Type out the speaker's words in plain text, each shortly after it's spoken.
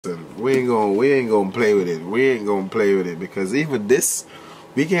we ain't gonna play with it. We ain't gonna play with it because even this,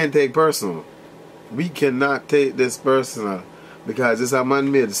 we can't take personal. We cannot take this personal because it's a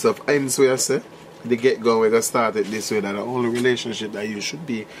man-made stuff. Hence, we say the get-go we're gonna start it this way. That the only relationship that you should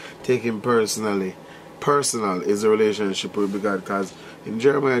be taking personally, personal, is a relationship with God. Because in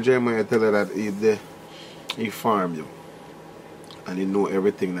Jeremiah tell you that he farm you, and he know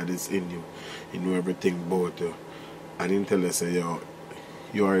everything that is in you. He know everything about you, and he tell you say yo,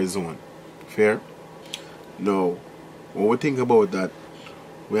 you are his own. Fair? Now, when we think about that,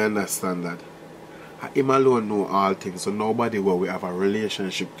 we understand that him alone know all things, so nobody where we have a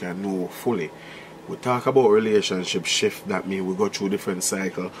relationship can know fully. We talk about relationship shift, that means we go through different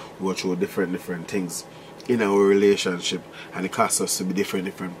cycles, we go through different things in our relationship, and it costs us to be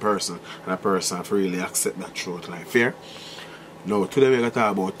different person, and a person have to really accept that truth. Like, fair? Now, today we're going to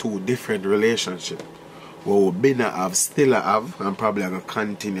talk about two different relationships. What we've been have, still have, and probably going to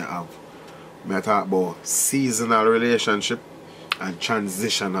continue have. We're going to talk about seasonal relationship and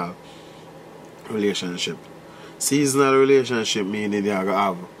transitional relationship. Seasonal relationship meaning you're going to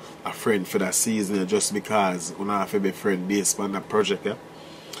have a friend for that season just because you don't have to be a friend based on that project. Yeah?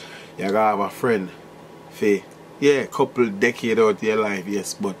 You're going to have a friend for, yeah, couple decades out of your life,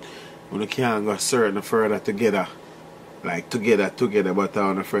 yes, but when you can't go certain further together, like together, but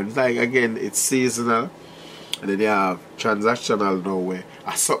on a friends. Like, again, it's seasonal. And then you have transactional now where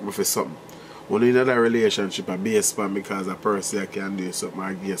a something for something. When you're in a relationship, a based on because a person can do something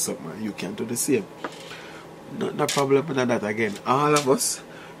or give something, you can do the same. No problem with that. Again, all of us,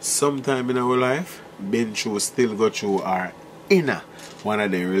 sometime in our life, been through, still go through our inner one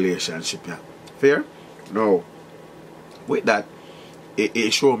of the relationship. Yeah. Fair? No. With that,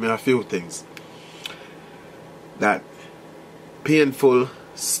 it showed me a few things. That painful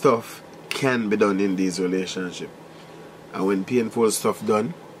stuff can be done in these relationships. And when painful stuff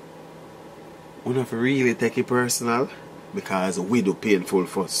done, we don't have to really take it personal because we do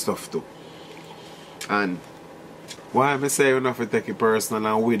painful stuff too. And why I say we don't have to take it personal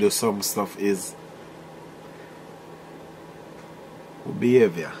and we do some stuff is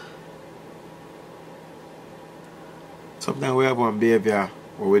behavior. Sometimes we have one behavior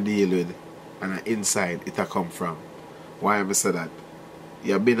where we deal with and inside it come from. Why I say that?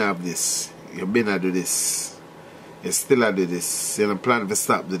 You've been have this, you've been to do this, you still a do this, you don't plan to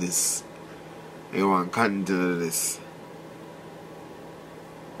stop do this, you want to continue to do this,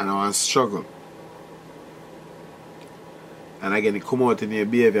 and I want to struggle. And again, it come out in your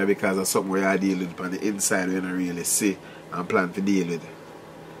behavior because of something where you deal with on the inside you don't really see and plan to deal with.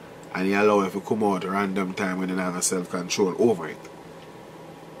 And you allow it to come out at random time when you don't have self-control over it.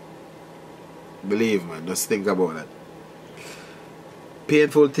 Believe me, just think about that.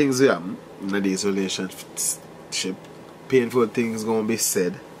 Painful things will happen in these relationships. Painful things gonna be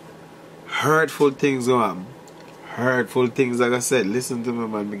said. Hurtful things gonna happen. Hurtful things, like I said, listen to me,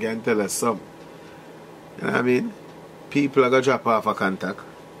 man. I can tell us something. You know what I mean? People are gonna drop off a contact.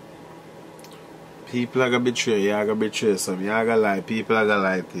 People are gonna betray you. You're gonna betray some. You're gonna lie. People are gonna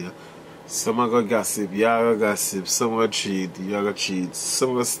lie to you. Some are gonna gossip. You're gonna gossip. Some are gonna cheat. You're gonna cheat. Some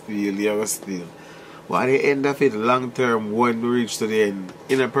are gonna steal. You're gonna steal. But at the end of it, long term, when we reach to the end,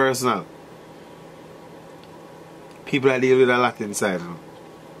 interpersonal, people are dealing with a lot inside them.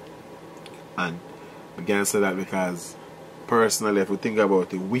 And we can say that because personally, if we think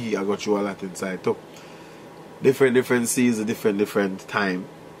about it, we are going through a lot inside too. Different seasons, different time,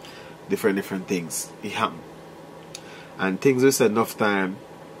 different things. It happen. And things we said enough time,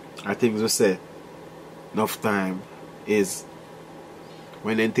 or things we say enough time is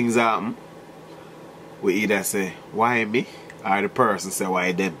when then things happen, we either say, why me? Or the person say,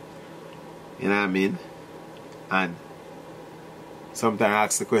 why them? You know what I mean? And sometimes I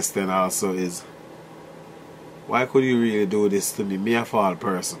ask the question also is, why could you really do this to me? Me a fall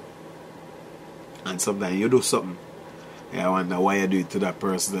person. And sometimes you do something, and I wonder why you do it to that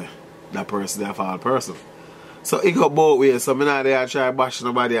person. That person, a fall person. So it go both ways. So I'm not there to try to bash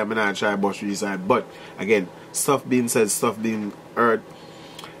nobody, I'm not try to bash this side. But again, stuff being said, stuff being heard,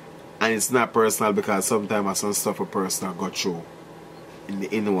 and it's not personal because sometimes some stuff a person go through in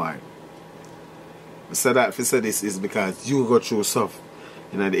the inward. So that if you say this is because you go through stuff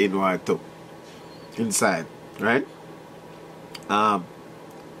in the inward too. Inside. Right?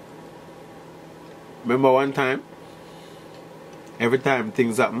 Remember one time, every time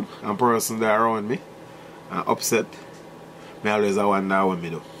things happen and person that around me are upset, I always wonder what me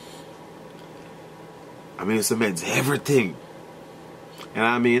do. I mean, it's means everything. You know what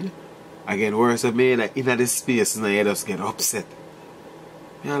I mean? Again, words of me like in this space and you just get upset.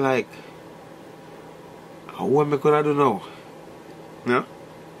 You're like, what me could I do now? You know?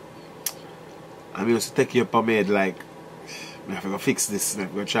 I used to take you up on my head like, I have to go fix this, I have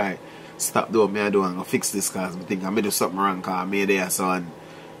to go try stop doing what I do and go fix this because I think I may do something wrong because I made there so and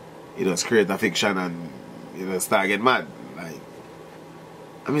you know create a fiction and you know start getting mad. Like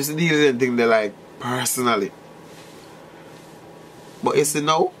I used to deal with anything they like personally. But you see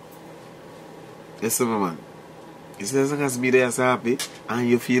now, you see my man. You see as long as me there so happy and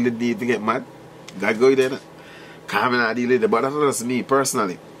you feel the need to get mad, God go there. Because I'm not dealing with it, but that's just me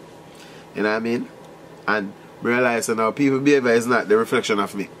personally. You know what I mean? And realize that now people behavior is not the reflection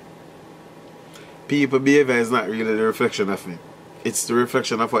of me. People behavior is not really the reflection of me. It's the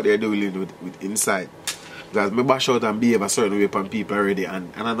reflection of what they're doing with inside. Because me bash out and behave a certain way upon people already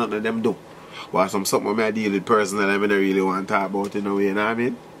and I don't know them do. But something I deal with personally I don't really want to talk about in a way, you know what I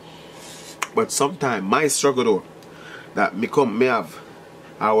mean? But sometimes my struggle though, that me have,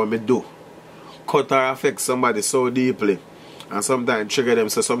 or what me do, cut or affect somebody so deeply and sometimes trigger them,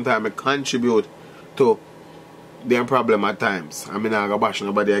 so sometimes I contribute to their problem at times. I mean I go bash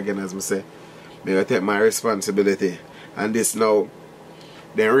nobody again as me say. I go take my responsibility and this now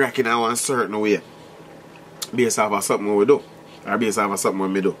then reacting in one certain way based off of something we do or based off of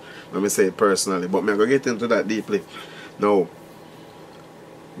something we do. Let me say it personally, but I go get into that deeply. Now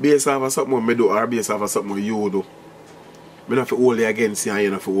based off of something we do or based off of something you do, I don't have to hold it against you and you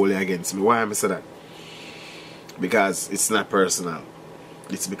don't have to hold it against me. Why am I say that? Because it's not personal.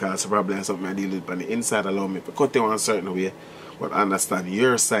 It's because probably it's something I deal with on the inside allow me to cut you one certain way, but understand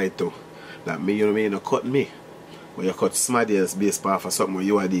your side too. That me, you know me, you don't cut me, but you cut somebody else based off of something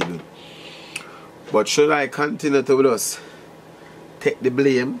you are dealing with. But should I continue to just take the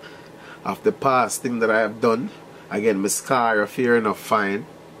blame of the past thing that I have done? Again, my scar you fair enough fine.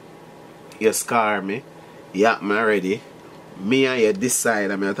 You scar me. You happen me already. Me and you decide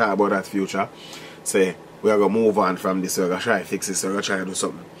I'm going to talk about that future. Say, we're going to move on from this. We're going to try to fix this. We're going to try to do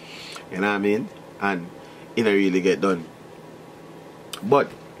something. You know what I mean? And it don't really get done.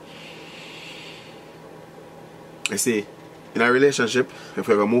 But you see, in a relationship, if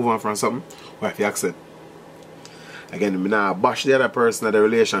we're going to move on from something, we have to accept. Again, I'm not bash the other person in the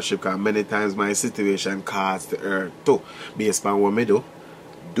relationship because many times my situation caused the hurt too. Based on what I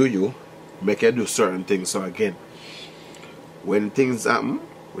do you make you do certain things. So again, when things happen,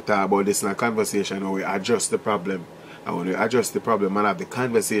 we talk about this in a conversation or we adjust the problem. And when we adjust the problem and have the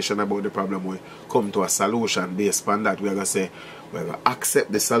conversation about the problem, we come to a solution. Based on that, we're going to say, we're going to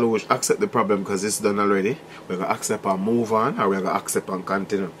accept the solution, accept the problem because it's done already. We're going to accept and move on, or we're going to accept and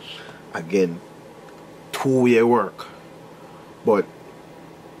continue. Again, two-way work. But,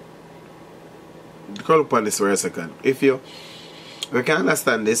 call upon this for a second. If you can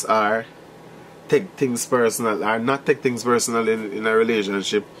understand this or take things personal, or not take things personal in a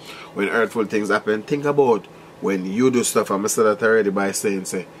relationship, when hurtful things happen, think about when you do stuff. I'm said that already by saying,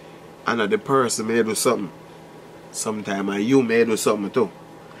 say, another person may do something. Sometimes you may do something too.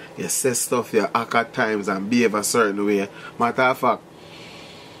 You say stuff, you act at times and behave a certain way. Matter of fact,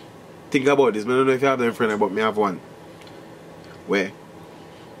 think about this. I don't know if you have them friend, but me have one. Where,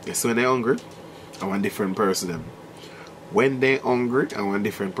 yes, when they're hungry, I want a different person. When they're hungry, I want a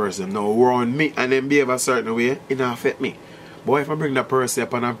different person. Now, around me and then behave a certain way, it don't affect me. But if I bring that person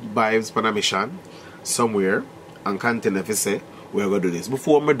up on a vibes, on a mission, somewhere, and continue to say, we're going to do this.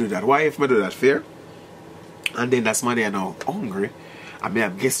 Before I do that, why if I do that fair? And then that's my day now hungry. I may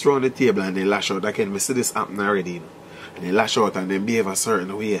have guests around the table and they lash out. Again, we see this happen already. You know? And they lash out and then behave a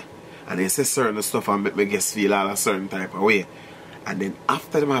certain way. And they say certain stuff and make my guests feel all a certain type of way. And then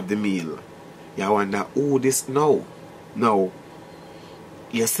after them have the meal, you wonder, oh, this now. Now,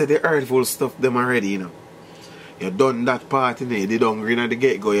 you said the hurtful stuff them already, you know. You done that part, you know, you did hungry at the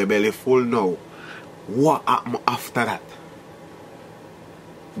get-go, your belly full now. What happened after that?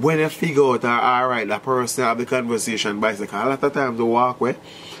 When you figure out, alright, that person have the conversation by second, a lot of times you walk away,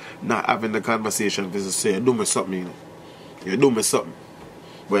 not having the conversation, because you say, you do me something, you know. You do me something.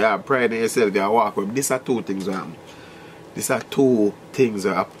 But you have pride in yourself, you walk away. These are two things that happen. These are two things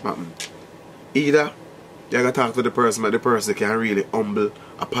that happen. Either you gotta talk to the person, but the person can really humble,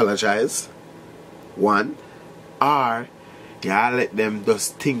 apologize. One. Or you let them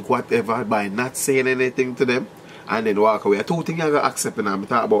just think whatever by not saying anything to them and then walk away. Two things you gotta accept, and I'm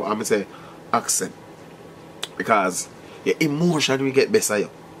talking about, I'm gonna say accept. Because your emotion will get better.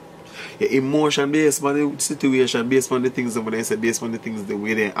 Your emotion based on the situation, based on the things that when they say, based on the things the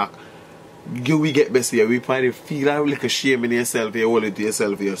way they act, you will get better. You will probably feel like a shame in yourself, you hold it to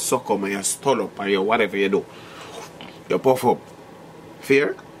yourself, you suck up and you stall up and you whatever you do. You puff up.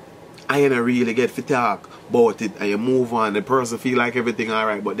 Fear? And you don't really get to talk about it and you move on. The person feel like everything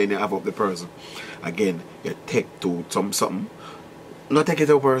alright, but then you have up the person. Again, you take to something. not take it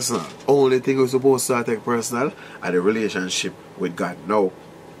too personal. Only thing we're supposed to take personal are the relationship with God. Now,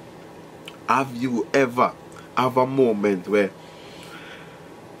 have you ever have a moment where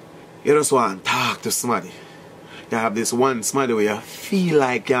you just want to talk to somebody? You have this one somebody where you feel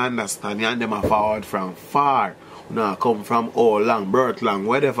like you understand, you and them are forward from far. You know, come from all long, birth long,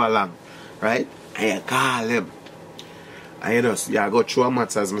 whatever long, right? And you call them. And you just, you go through a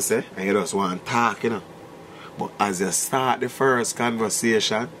matter, as I say, and you just want to talk, you know. But as you start the first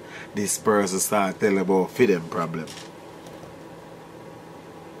conversation, this person start telling about them problem.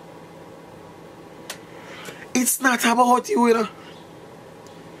 It's not about you, you know.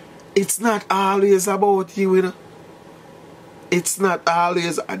 It's not always about you, you know. It's not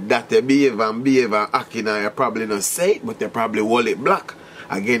always that they behave and acting and you probably not say it, but they probably hold it black.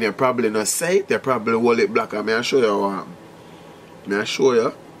 Again, you probably not say it, they probably hold it black. And I'll show you what I'll show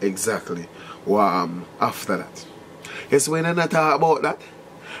you exactly what after that. It's when I not talk about that.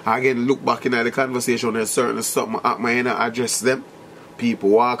 Again, look back in the conversation, there's certain something at my end address them. People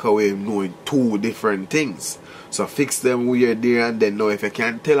walk away knowing two different things. So fix them weird there and then. Now if you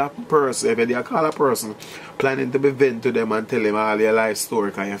can tell a person, if you call a person planning to be vent to them and tell them all your life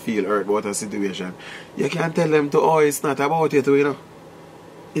story because you feel hurt about a situation, you can tell them to, oh, it's not about you too, you know.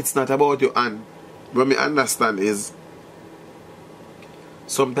 It's not about you. And what me understand is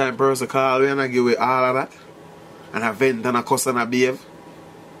sometimes person call you and I give you all of that and a vent and a cuss and a behave.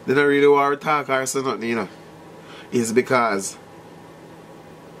 They don't really want to talk or say nothing, you know. It's because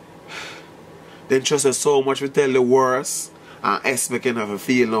they trust us so much we tell the worst and expecting of a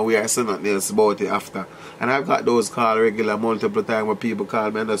feel now we are saying nothing else about it after. And I've got those calls regular multiple times where people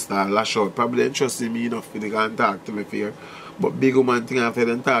call me and just start lash out. Probably they trust me enough they can talk to me for. But big woman thing after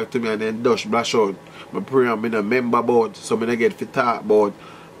they talk to me and then dash blash out. My prayer I'm in a member about, so I get to talk about.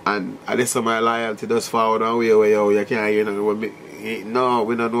 And I guess my loyalty does forward and way where you can't hear nothing. No,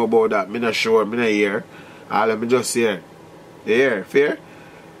 we don't know about that. I'm not sure, I'm not here. All of me just here. You hear? Fair?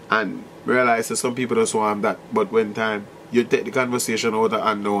 And realize that some people just want that, but when time you take the conversation out of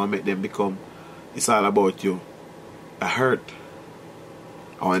hand now and make them become, it's all about you. A hurt.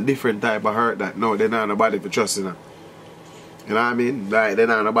 Or a different type of hurt that no, they're not nobody for trusting her. You know what I mean? Like, they're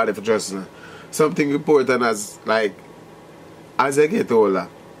not nobody for trusting her. Something important as, like, as I get older,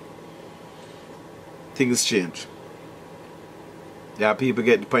 things change. Yeah, people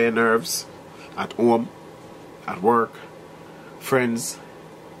get upon your nerves at home, at work, friends.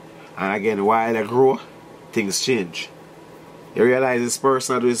 And again, while they grow, things change. You realize this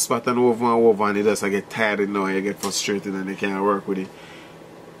person do this pattern over and over and they just get tired now and you get frustrated and they can't work with it.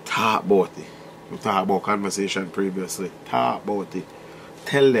 Talk about it. We talked about conversation previously. Talk about it.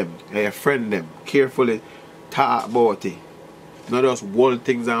 Tell them, friend them, carefully talk about it. Not just hold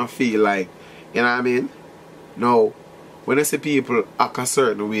things and feel like, you know what I mean? No, when I see people act a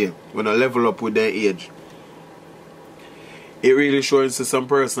certain way, when I level up with their age, it really shows to some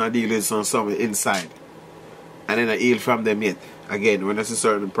person I deal with something inside. And then I heal from them yet. Again, when I see a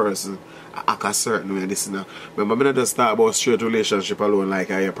certain person, I act a certain way. This now. Remember, I'm not just talk about straight relationship alone, like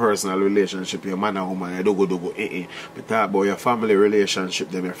your personal relationship, your man and woman, your dogo. But talk about your family relationship,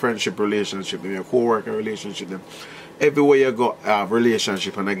 them, your friendship relationship, them, your co-worker relationship, them. Everywhere you go, have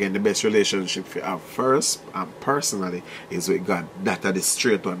relationship, and again, the best relationship you have first and personally is with God. That are the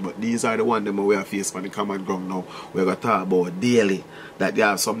straight one. But these are the ones that we are faced on the common ground now. We're going to talk about daily. That you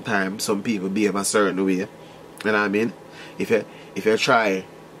have sometimes some people behave a certain way. You know what I mean? If you try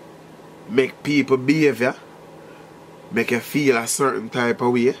make people behave, make you feel a certain type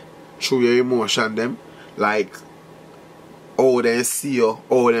of way through your emotion, them, like how they see you,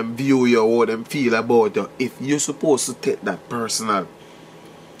 how them view you, how them feel about you. If you're supposed to take that personal,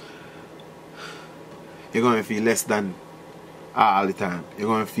 you're going to feel less than all the time. You're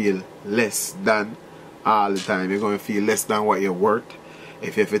going to feel less than all the time. You're going to feel less than what you're worth.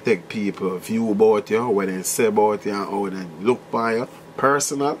 If you take people view about you, what they say about you, and how they look by you,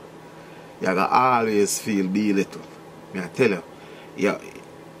 personal, you're going to always feel belittled. I tell you,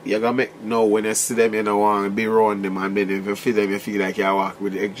 you're going to make now when you see them, you don't want to be around them, and then if you feel them, you feel like you walk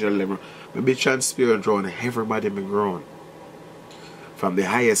with the extra level. But be transparent around everybody be grown. From the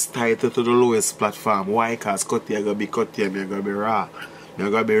highest title to the lowest platform. Why? Because Cutty, you're going to be Cutty, you're going to be raw,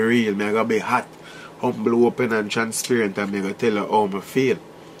 you're going to be real, you're going to be hot, humble, open, and transparent, and I'm going to tell you how I feel.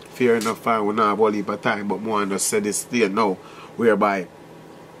 Fair enough, fine, we don't have a heap of time, but more just say this there now, whereby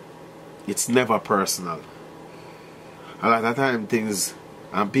it's never personal. A lot of time things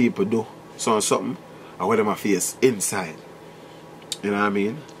and people do something and what them face inside. You know what I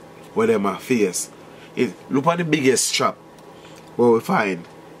mean? What them face. Look at the biggest trap what we find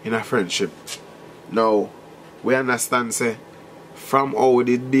in a friendship. Now, we understand say from how we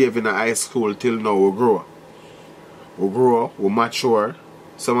did behave in high school till now, we grow. We grow, we mature.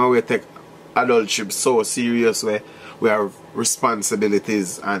 Somehow we take adultship so serious where we have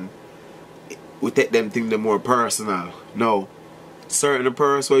responsibilities and we take them things more personal. Now, certain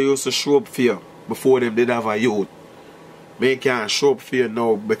person who used to show up for you before them did have a youth, they can't show up for you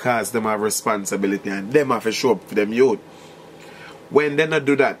now because them have responsibility and them have to show up for them youth. When they not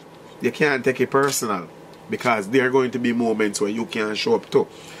do that, you can't take it personal because there are going to be moments where you can't show up too.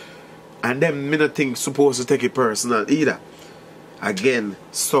 And them me not think supposed to take it personal either. Again,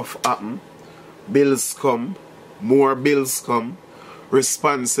 stuff happen, bills come, more bills come,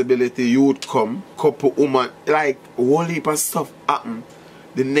 responsibility youth come, couple woman, like whole heap of stuff happen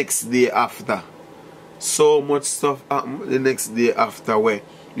the next day after. So much stuff happen the next day after where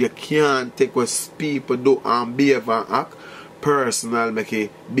you can't take what people do and behave and act personal, make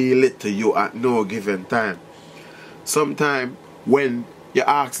it be lit to you at no given time. Sometimes when you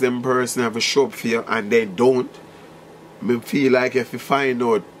ask them person to show up for you and they don't, me feel like if you find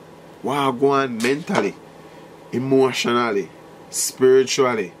out what go on mentally, emotionally,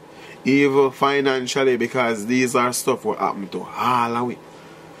 spiritually, even financially, because these are stuff what happen to all of it.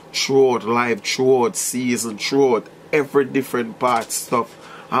 Throughout life, throughout season, throughout every different part stuff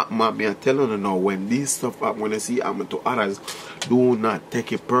happen. Me I tell you now, when these stuff happen, when you see happen to others, do not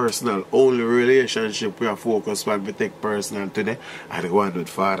take it personal. Only relationship we are focused on we take personal today are the one with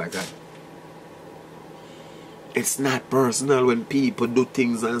Father God. It's not personal when people do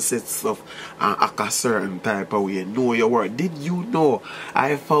things and say stuff and act a certain type of way. Know your word. Did you know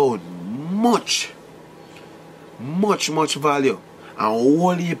I found much value and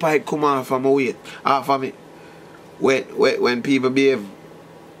whole heap I come off of my weight, off of me. When people behave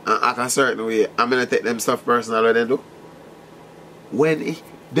and act a certain way, I'm gonna take them stuff personal what they do. When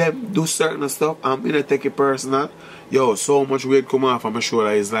them do certain stuff, I'm gonna take it personal. Yo, so much weight come off of my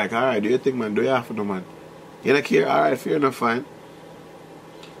shoulder. It's like, alright, do you think, man? Do you have to do, man? You don't care? Alright, fair enough, fine.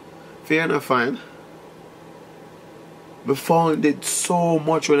 Fair enough, fine. We found it so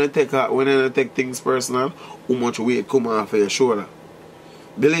much when I take things personal, how much weight come off of your shoulder.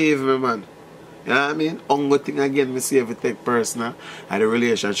 Believe me, man. You know what I mean? Only thing again, we see if you take personal, and the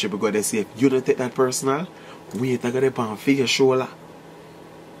relationship, because they say, if you don't take that personal, weight I got it on for your shoulder.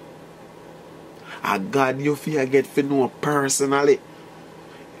 And God, you feel get to know personally.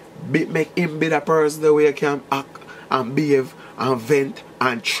 Make him be the person the way you can act and behave and vent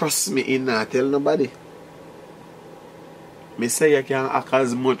and trust me in not tell nobody. Me say you can act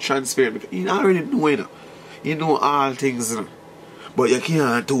as much transparent because you already know, you know. You know all things, you know. But you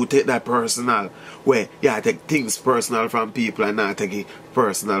can't do take that personal where you take things personal from people and not take it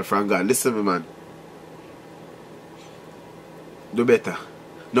personal from God. Listen me, man. Do better.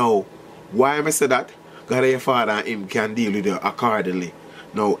 Now, why am I say that? God your Father and him can deal with you accordingly.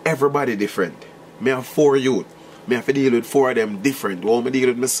 Now, everybody different. Me have 4 youth. Me have to deal with 4 of them different. How me deal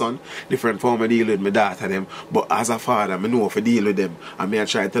with my son, different from how me deal with my daughter them. But as a father, me know how to deal with them. And me I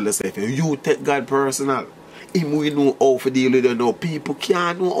try to tell yourself, if you take God personal, him we know how to deal with them. Now, people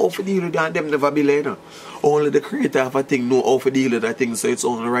can't know how to deal with them and them never be later. Only the creator of a thing know how to deal with that thing. So it's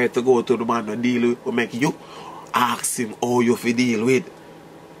only right to go to the man and deal with, make you ask him how you to deal with.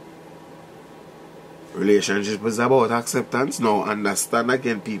 Relationship is about acceptance. Now understand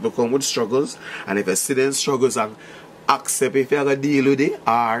again, people come with struggles, and if you see them struggles and accept if you're gonna deal with it,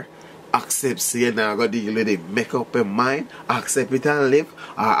 or accept say you're not gonna deal with it, make up your mind, accept it and live,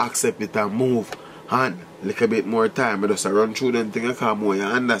 or accept it and move on. Little bit more time, but just run through them things and come on. You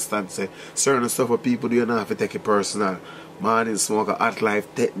understand, say certain stuff for people do you not have to take it personal. MawninSmoke at life,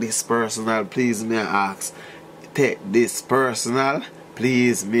 take this personal, please me ask. Take this personal,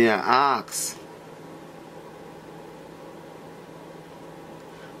 please me ask.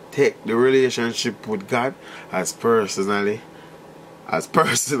 Take the relationship with God as personal as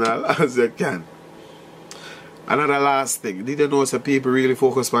you can. Another last thing, did you know some people really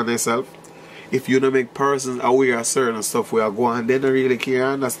focus on themselves? If you don't make persons aware of certain stuff we are going, they don't really care,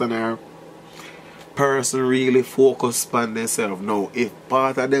 understand her. Person really focus on themselves. Now, if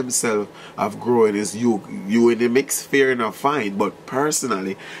part of themselves have grown is you in the mix, fair enough, fine. But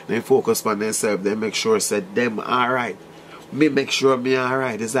personally, they focus on themselves, they make sure that them alright. Me make sure me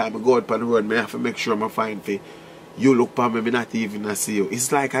alright. It's like I go out on the road, me have to make sure I'm fine for you look for me not even see you.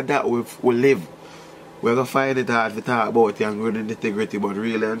 It's like that we live. We're going to find it hard to talk about it and good integrity, but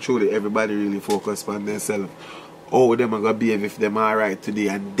really and truly everybody really focus on themselves. How them are going to behave if them alright today,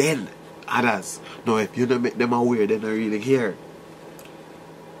 and then others. Now if you don't make them aware, they don't really care.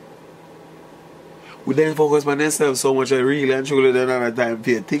 We then focus on themselves so much that really and truly they don't have time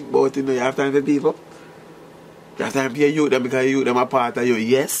to think about it. You know, you have time for people. You have time for your youth them because your youth them are part of you,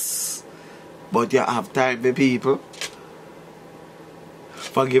 yes. But you have time for people.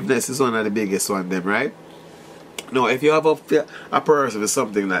 Forgiveness is one of the biggest one them, right? Now, if you have a person with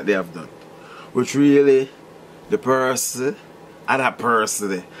something that they have done, which really the person and that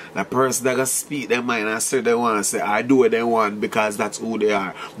person that gonna speak their mind and say they want to say, I do what they want because that's who they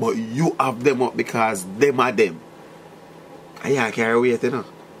are. But you have them up because them are them. And you carry weight, you know.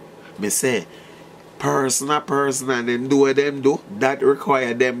 Me say, person and then do what them do, that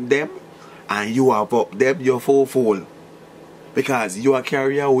require them, and you have up them, you're full. Because you are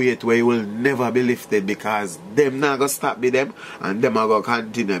carry a weight where you will never be lifted because them not gonna stop be them and them are gonna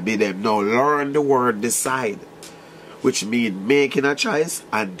continue be them. Now learn the word decide, which means making a choice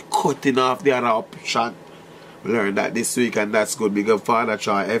and cutting off the other option. Learn that this week and that's good. Big up Father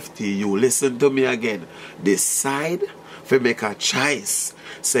Troy FTU. Listen to me again. Decide to make a choice.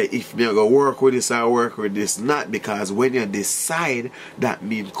 Say if me go work with this, I work with this. Not because when you decide, that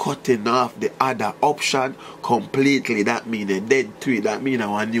means cutting off the other option completely. That means a dead to it. That means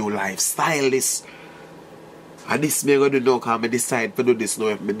our new lifestyle is. And this me go do now because I decide to do this now.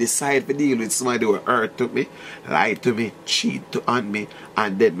 If I decide to deal with somebody who hurt to me, lie to me, cheat on me,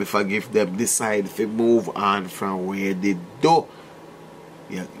 and then me forgive them, decide to move on from where they do.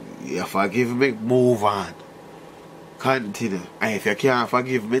 You forgive me, move on. Continue. And if you can't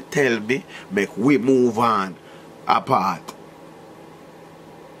forgive me, tell me, make we move on apart.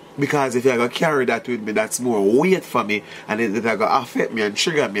 Because if you're going to carry that with me, that's more weight for me, and then it's going to affect me and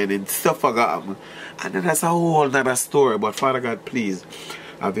trigger me, and then stuff will happen. And then that's a whole other story. But Father God, please,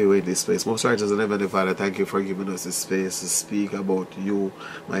 have you in this place. Most righteous and heavenly Father, thank you for giving us this space to speak about you,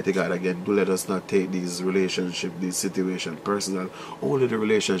 mighty God. Again, do let us not take these relationships, these situations personal. Only the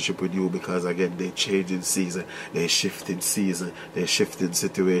relationship with you, because again, they change in season, they shift in season, they shift in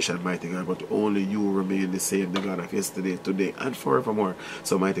situation, mighty God. But only you remain the same, the God of yesterday, today, and forevermore.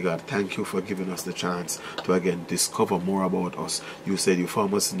 So, mighty God, thank you for giving us the chance to again discover more about us. You said you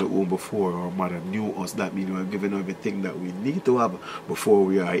formed us in the womb before our mother knew us. That means you have given everything that we need to have before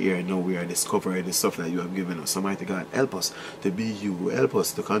we are here. Now we are discovering the stuff that you have given us. So mighty God, help us to be you. Help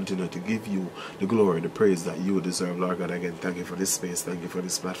us to continue to give you the glory, the praise that you deserve. Lord God, again, thank you for this space. Thank you for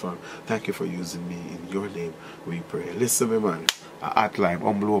this platform. Thank you for using me. In your name we pray. Listen me, man. At live,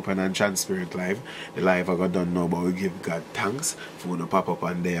 humble, open and transparent live. The live I got done now, but we give God thanks for the pop up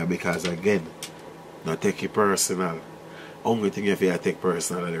on there, because again, not take it personal. Only thing if you take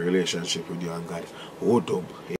personal in the relationship with you and God. Oh, dumb.